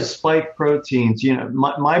far as spike proteins,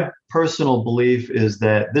 my personal belief is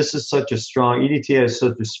that this is EDTA is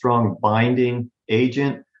such a strong binding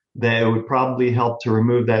agent that it would probably help to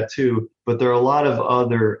remove that too. But there are a lot of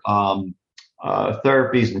other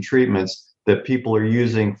therapies and treatments that people are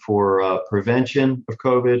using for prevention of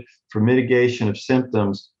COVID, for mitigation of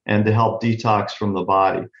symptoms, and to help detox from the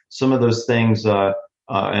body. Some of those things, and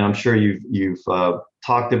I'm sure you've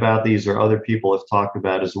talked about these, or other people have talked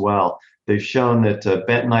about as well. They've shown that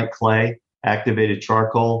bentonite clay, activated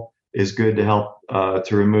charcoal, is good to help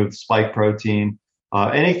to remove spike protein.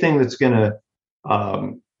 Anything that's going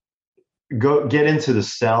to get into the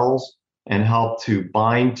cells and help to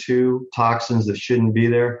bind to toxins that shouldn't be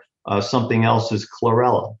there. Something else is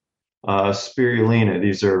chlorella, spirulina.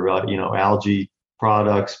 These are algae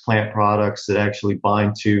products, plant products that actually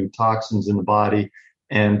bind to toxins in the body.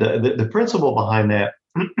 And the principle behind that,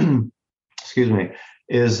 excuse me,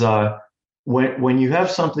 is when you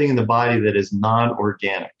have something in the body that is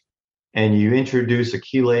non-organic and you introduce a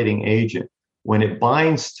chelating agent, when it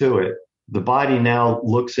binds to it, the body now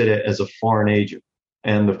looks at it as a foreign agent.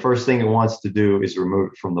 And the first thing it wants to do is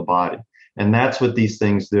remove it from the body. And that's what these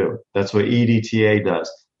things do. That's what EDTA does.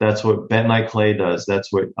 That's what bentonite clay does. That's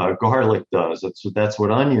what garlic does. That's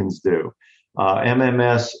what onions do.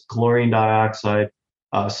 MMS, chlorine dioxide,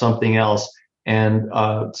 something else. And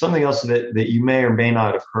something else that you may or may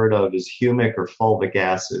not have heard of is humic or fulvic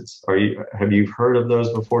acids. Have you heard of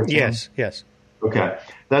those before, Tim? Yes. Okay.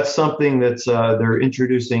 That's something that's they're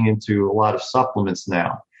introducing into a lot of supplements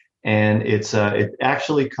now. And it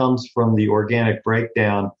actually comes from the organic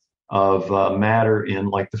breakdown of matter in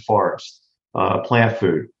like the forest, plant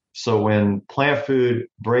food. So when plant food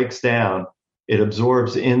breaks down, it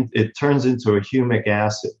turns into a humic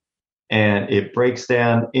acid, and it breaks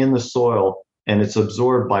down in the soil, and it's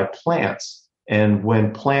absorbed by plants. And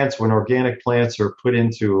when organic plants are put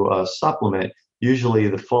into a supplement, usually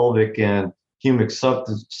the fulvic and humic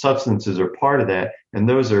substances are part of that, and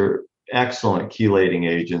those are excellent chelating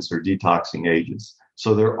agents or detoxing agents.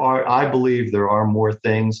 So I believe there are more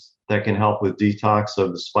things that can help with detox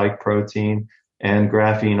of the spike protein and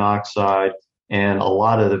graphene oxide and a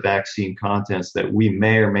lot of the vaccine contents that we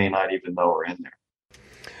may or may not even know are in there.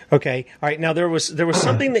 Okay. All right. Now there was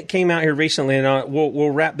something that came out here recently, and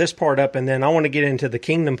we'll wrap this part up, and then I want to get into the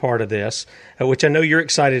kingdom part of this, which I know you're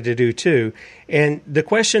excited to do too. And the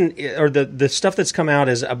question or the stuff that's come out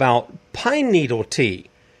is about pine needle tea,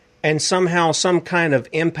 and somehow some kind of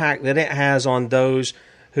impact that it has on those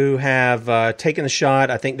who have taken the shot.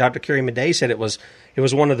 I think Dr. Carrie Madej said it was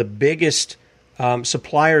one of the biggest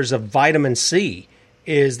suppliers of vitamin C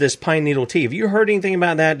is this pine needle tea. Have you heard anything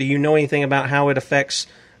about that? Do you know anything about how it affects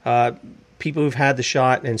people who've had the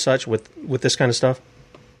shot and such with this kind of stuff?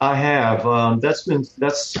 I have.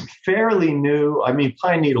 That's fairly new. I mean,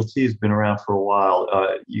 pine needle tea has been around for a while.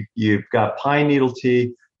 You've got pine needle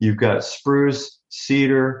tea. You've got spruce,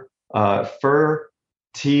 cedar, fir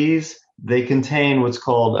teas. They contain what's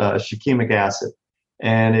called shikimic acid,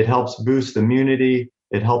 and it helps boost immunity.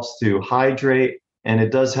 It helps to hydrate, and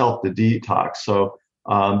it does help the detox. So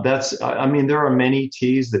there are many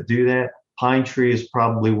teas that do that. Pine tree is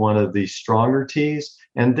probably one of the stronger teas,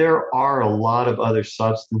 and there are a lot of other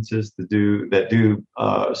substances that do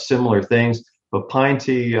similar things. But pine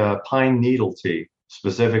needle tea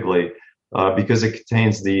specifically, because it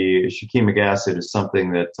contains the shikimic acid, is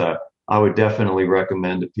something that I would definitely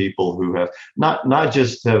recommend to people who have not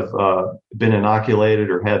just have been inoculated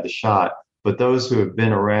or had the shot, but those who have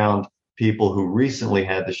been around people who recently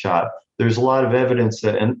had the shot. There's a lot of evidence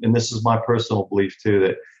that, and this is my personal belief too,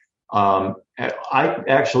 that I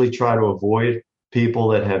actually try to avoid people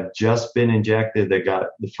that have just been injected, that got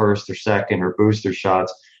the first or second or booster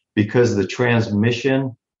shots, because the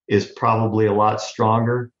transmission is probably a lot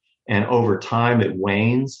stronger, and over time it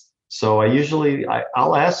wanes. So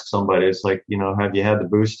I'll ask somebody, it's like, have you had the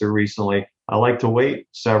booster recently? I like to wait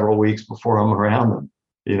several weeks before I'm around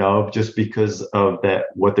them, just because of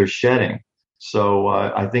what they're shedding. So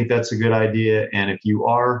I think that's a good idea. And if you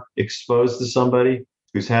are exposed to somebody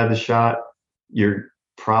who's had the shot, you're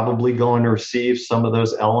probably going to receive some of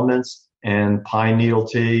those elements, and pine needle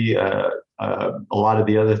tea, a lot of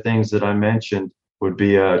the other things that I mentioned would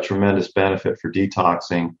be a tremendous benefit for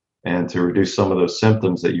detoxing and to reduce some of those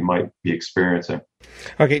symptoms that you might be experiencing.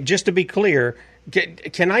 Okay, just to be clear,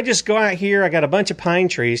 can I just go out here? I got a bunch of pine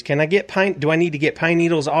trees. Can I get do I need to get pine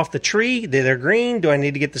needles off the tree? They're green. Do I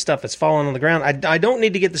need to get the stuff that's falling on the ground? I don't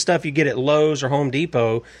need to get the stuff you get at Lowe's or Home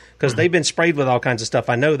Depot, because they've been sprayed with all kinds of stuff.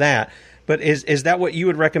 I know that. But is that what you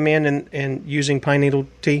would recommend in using pine needle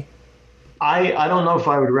tea? I don't know if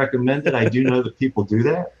I would recommend it. I do know that people do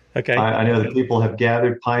that. Okay. I know that people have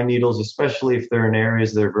gathered pine needles, especially if they're in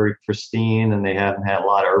areas that are very pristine and they haven't had a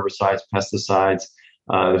lot of herbicides, pesticides.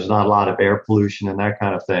 There's not a lot of air pollution and that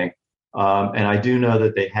kind of thing. And I do know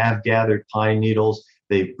that they have gathered pine needles.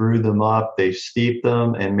 They've brewed them up, they've steeped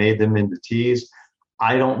them and made them into teas.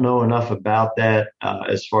 I don't know enough about that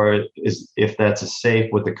as far as if that's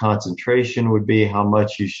what the concentration would be, how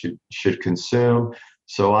much you should consume.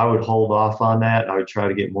 So I would hold off on that. I would try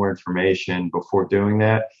to get more information before doing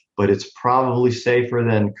that. But it's probably safer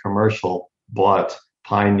than commercial bought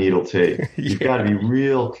pine needle tea. You've got to be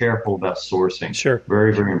real careful about sourcing. Sure.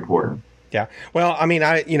 Very, very important. Yeah. Well, I mean,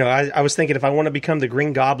 I was thinking if I want to become the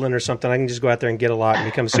Green Goblin or something, I can just go out there and get a lot and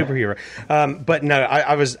become a superhero. But no,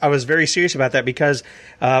 I was very serious about that, because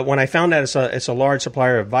when I found out it's a large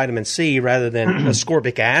supplier of vitamin C rather than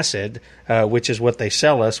ascorbic acid, which is what they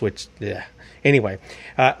sell us, Anyway,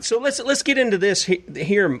 so let's get into this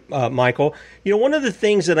here, Michael. One of the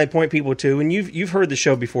things that I point people to, and you've heard the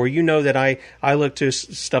show before, that I look to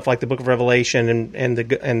stuff like the Book of Revelation and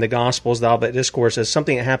the Gospels, the Olivet Discourse, as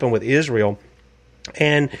something that happened with Israel,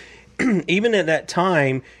 and even at that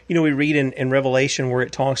time, we read in Revelation where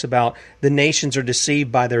it talks about the nations are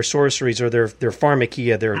deceived by their sorceries or their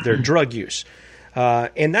pharmakia, their drug use.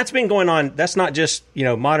 And that's been going on. That's not just,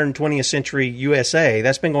 modern 20th century USA.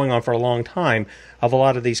 That's been going on for a long time of a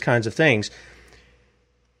lot of these kinds of things.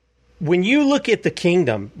 When you look at the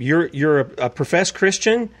kingdom, you're a professed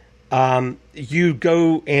Christian. You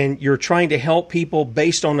go and you're trying to help people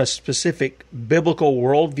based on a specific biblical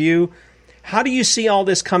worldview. How do you see all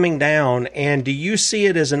this coming down? And do you see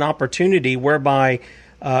it as an opportunity whereby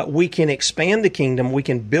we can expand the kingdom, we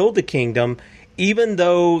can build the kingdom, even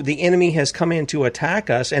though the enemy has come in to attack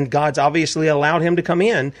us, and God's obviously allowed him to come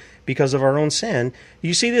in because of our own sin?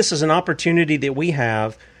 You see this as an opportunity that we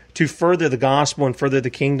have to further the gospel and further the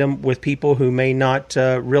kingdom with people who may not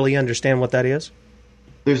really understand what that is?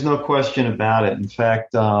 There's no question about it. In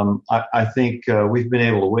fact, I think we've been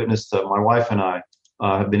able to witness to, my wife and I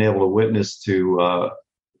have been able to witness to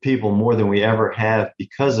people more than we ever have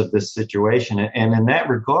because of this situation. And in that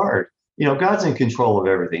regard, God's in control of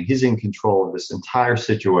everything. He's in control of this entire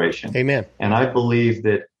situation. Amen. And I believe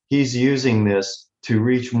that he's using this to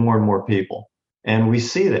reach more and more people. And we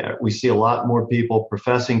see that. We see a lot more people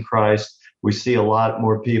professing Christ. We see a lot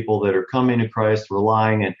more people that are coming to Christ,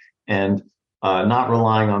 relying and not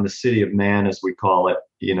relying on the city of man, as we call it,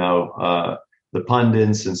 the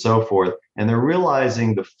pundits and so forth. And they're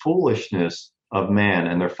realizing the foolishness of man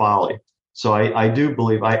and their folly. So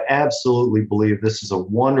I absolutely believe this is a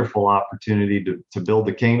wonderful opportunity to build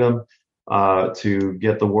the kingdom, to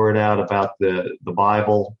get the word out about the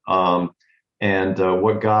Bible, and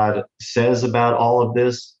what God says about all of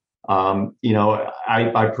this.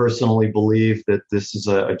 I personally believe that this is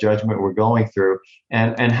a judgment we're going through.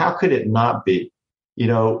 And how could it not be?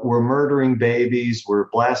 We're murdering babies. We're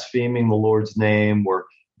blaspheming the Lord's name. We're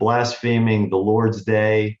blaspheming the Lord's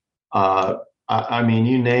day.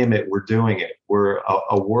 You name it, we're doing it. We're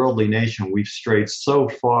a worldly nation. We've strayed so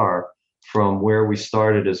far from where we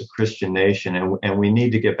started as a Christian nation, and we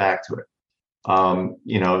need to get back to it.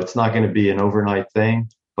 It's not going to be an overnight thing,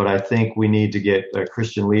 but I think we need to get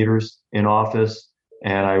Christian leaders in office.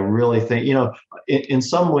 And I really think, in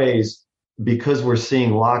some ways, because we're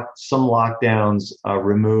seeing some lockdowns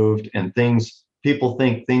removed and people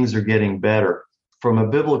think things are getting better. From a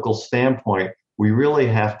biblical standpoint, we really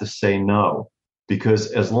have to say no,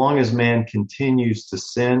 because as long as man continues to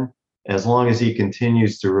sin, as long as he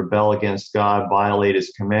continues to rebel against God, violate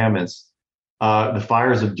his commandments, the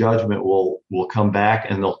fires of judgment will come back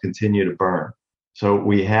and they'll continue to burn. So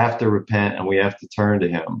we have to repent and we have to turn to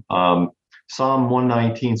him. Psalm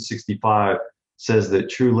 119:65 says that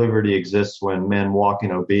true liberty exists when men walk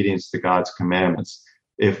in obedience to God's commandments.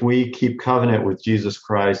 If we keep covenant with Jesus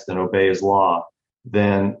Christ and obey his law,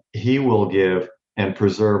 then he will give and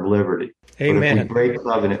preserve liberty. Amen.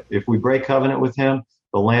 But if we break covenant with him,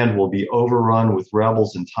 the land will be overrun with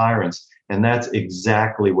rebels and tyrants. And that's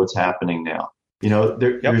exactly what's happening now.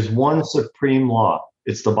 There's one supreme law.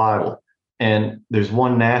 It's the Bible. And there's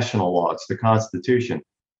one national law. It's the Constitution.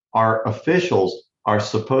 Our officials are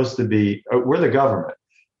supposed to be, we're the government,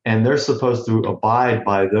 and they're supposed to abide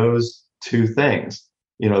by those two things,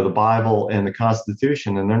 the Bible and the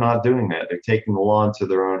Constitution, and they're not doing that. They're taking the law into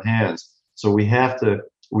their own hands. So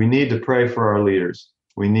we need to pray for our leaders.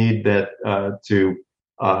 We need that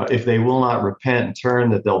if they will not repent and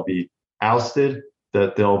turn, that they'll be ousted,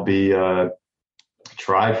 that they'll be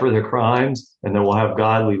tried for their crimes, and then we'll have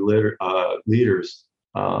godly leaders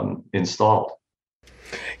installed.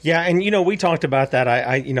 Yeah, and we talked about that.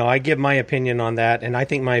 I give my opinion on that, and I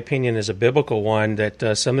think my opinion is a biblical one,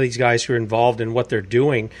 that some of these guys who are involved in what they're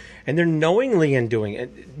doing, and they're knowingly doing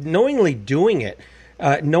it, knowing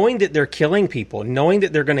that they're killing people, knowing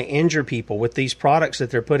that they're going to injure people with these products that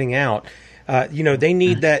they're putting out. They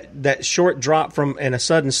need that short drop from and a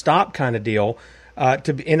sudden stop kind of deal.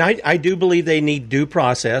 And I do believe they need due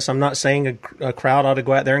process. I'm not saying a crowd ought to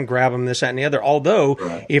go out there and grab them, this, that, and the other. Although,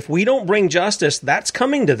 if we don't bring justice, that's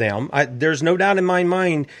coming to them. There's no doubt in my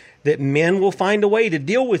mind that men will find a way to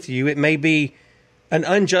deal with you. It may be an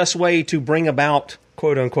unjust way to bring about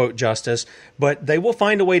quote-unquote justice, but they will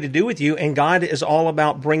find a way to do with you, and God is all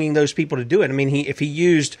about bringing those people to do it. I mean, if he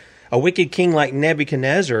used a wicked king like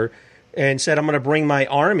Nebuchadnezzar and said, I'm going to bring my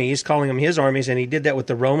armies, calling them his armies, and he did that with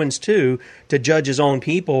the Romans too, to judge his own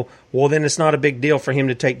people, well, then it's not a big deal for him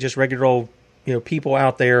to take just regular old people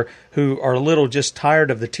out there who are a little just tired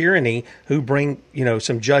of the tyranny, who bring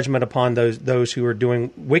some judgment upon those who are doing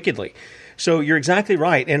wickedly. So you're exactly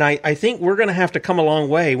right. And I think we're going to have to come a long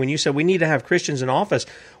way. When you said we need to have Christians in office,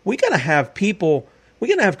 we got to have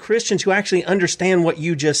Christians who actually understand what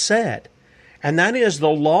you just said. And that is, the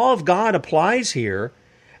law of God applies here.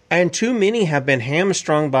 And too many have been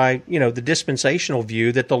hamstrung by, the dispensational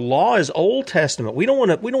view that the law is Old Testament. We don't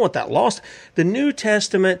want that lost. The New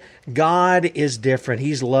Testament, God is different.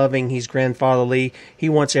 He's loving. He's grandfatherly. He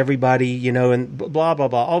wants everybody, and blah, blah,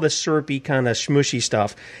 blah, all this syrupy kind of smushy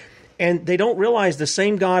stuff. And they don't realize the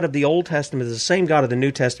same God of the Old Testament is the same God of the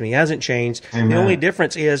New Testament. He hasn't changed. Amen. The only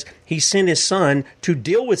difference is he sent his son to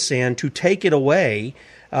deal with sin, to take it away,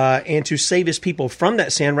 and to save his people from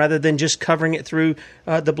that sin rather than just covering it through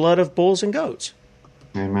the blood of bulls and goats.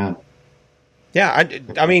 Amen. Yeah,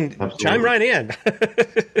 I mean, Absolutely. Chime right in.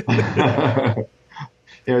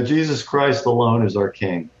 Jesus Christ alone is our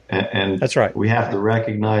King. And that's right. We have to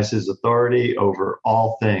recognize his authority over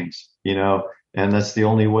all things, and that's the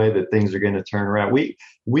only way that things are going to turn around.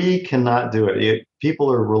 We cannot do it.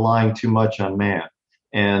 People are relying too much on man,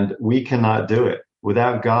 and we cannot do it.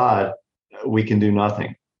 Without God, we can do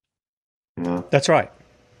nothing. That's right.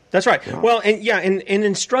 That's right. Yeah. Well, and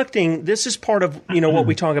instructing, this is part of, what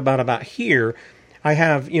we talk about here. I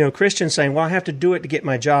have, Christians saying, well, I have to do it to get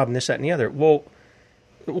my job and this, that, and the other. Well,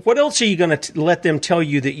 what else are you going to let them tell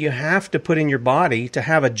you that you have to put in your body to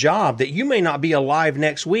have a job that you may not be alive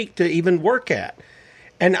next week to even work at?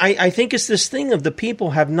 And I think it's this thing of the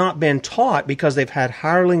people have not been taught because they've had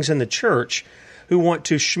hirelings in the church who want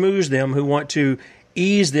to schmooze them, who want to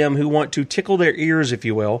ease them, who want to tickle their ears, if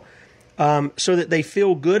you will, so that they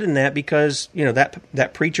feel good in that because,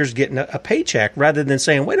 that preacher's getting a paycheck rather than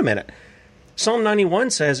saying, wait a minute. Psalm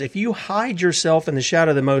 91 says, if you hide yourself in the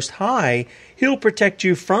shadow of the Most High, he'll protect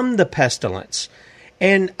you from the pestilence.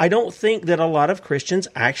 And I don't think that a lot of Christians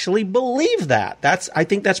actually believe that. I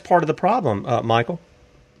think that's part of the problem, Michael.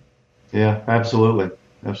 Yeah, absolutely.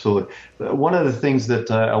 Absolutely. One of the things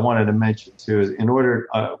that I wanted to mention, too, is in order,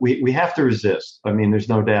 we have to resist. I mean, there's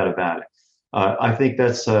no doubt about it. I think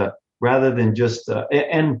that's rather than just, I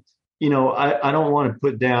don't want to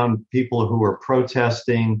put down people who are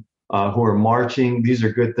protesting, who are marching. These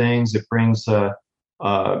are good things. It brings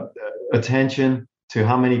attention to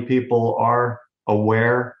how many people are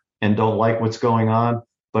aware and don't like what's going on.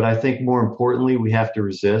 But I think more importantly, we have to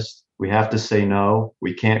resist. We have to say no.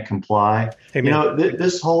 We can't comply. Amen.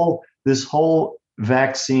 This whole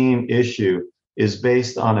vaccine issue is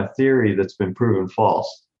based on a theory that's been proven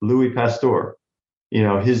false. Louis Pasteur,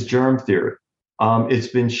 his germ theory. It's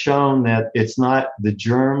been shown that it's not the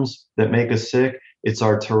germs that make us sick. It's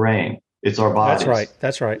our terrain. It's our bodies.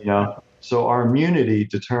 That's right. So our immunity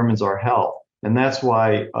determines our health. And that's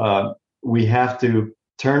why we have to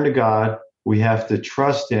turn to God. We have to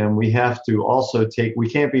trust him. We have to also we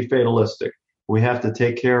can't be fatalistic. We have to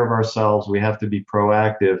take care of ourselves. We have to be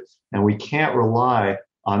proactive. And we can't rely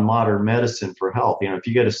on modern medicine for health. If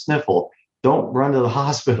you get a sniffle, don't run to the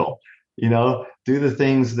hospital. Do the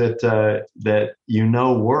things that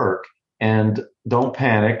work, and don't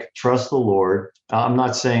panic. Trust the Lord. I'm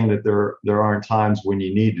not saying that there aren't times when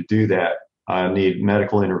you need to do that, need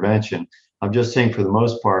medical intervention. I'm just saying for the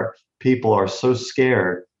most part, people are so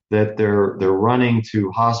scared that they're running to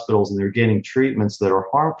hospitals and they're getting treatments that are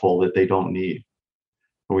harmful that they don't need.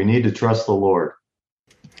 We need to trust the Lord.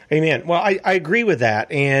 Amen. Well, I agree with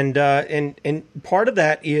that, and part of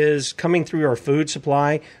that is coming through our food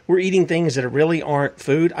supply. We're eating things that really aren't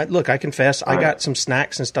food. I confess, I got some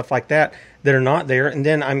snacks and stuff like that are not there, and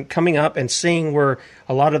then I'm coming up and seeing where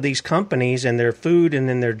a lot of these companies and their food and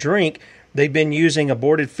then their drink, they've been using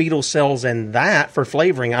aborted fetal cells and that for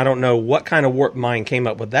flavoring. I don't know what kind of warped mind came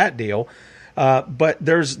up with that deal. But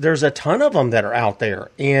there's a ton of them that are out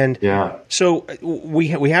there. And so we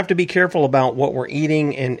have to be careful about what we're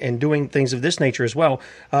eating and doing things of this nature as well.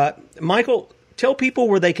 Michael, tell people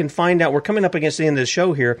where they can find out. We're coming up against the end of the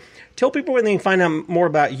show here. Tell people where they can find out more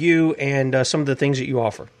about you and some of the things that you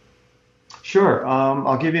offer. Sure.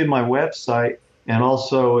 I'll give you my website. And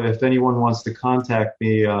also, if anyone wants to contact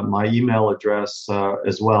me, my email address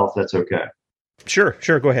as well, if that's okay. Sure.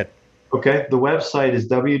 Go ahead. Okay, the website is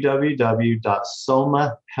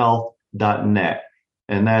www.somahealth.net,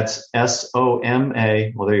 and that's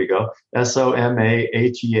SOMA, well, there you go,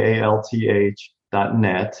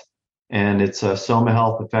 SOMAHEALTH.net, and it's Soma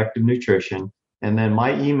Health Effective Nutrition. And then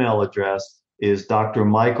my email address is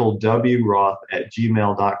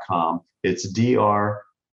drmichaelwroth@gmail.com. It's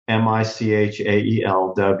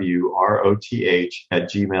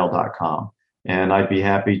drmichaelwroth@gmail.com. And I'd be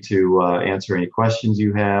happy to answer any questions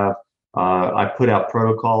you have. I put out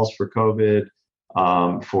protocols for COVID,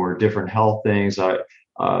 for different health things.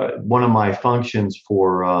 One of my functions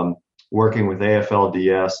for working with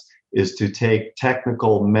AFLDS is to take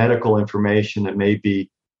technical medical information that may be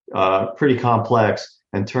pretty complex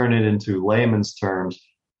and turn it into layman's terms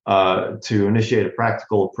to initiate a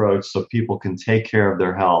practical approach so people can take care of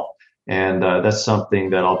their health. And that's something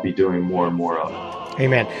that I'll be doing more and more of.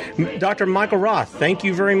 Amen. Dr. Michael Roth, thank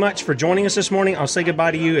you very much for joining us this morning. I'll say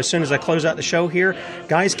goodbye to you as soon as I close out the show here.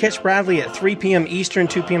 Guys, catch Bradley at 3 p.m. Eastern,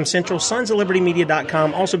 2 p.m. Central,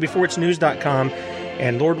 sonsoflibertymedia.com, also beforeitsnews.com.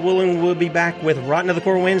 And Lord willing, we'll be back with Rotten to the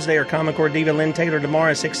Core Wednesday or Common Core Diva Lynn Taylor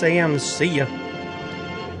tomorrow at 6 a.m. See ya.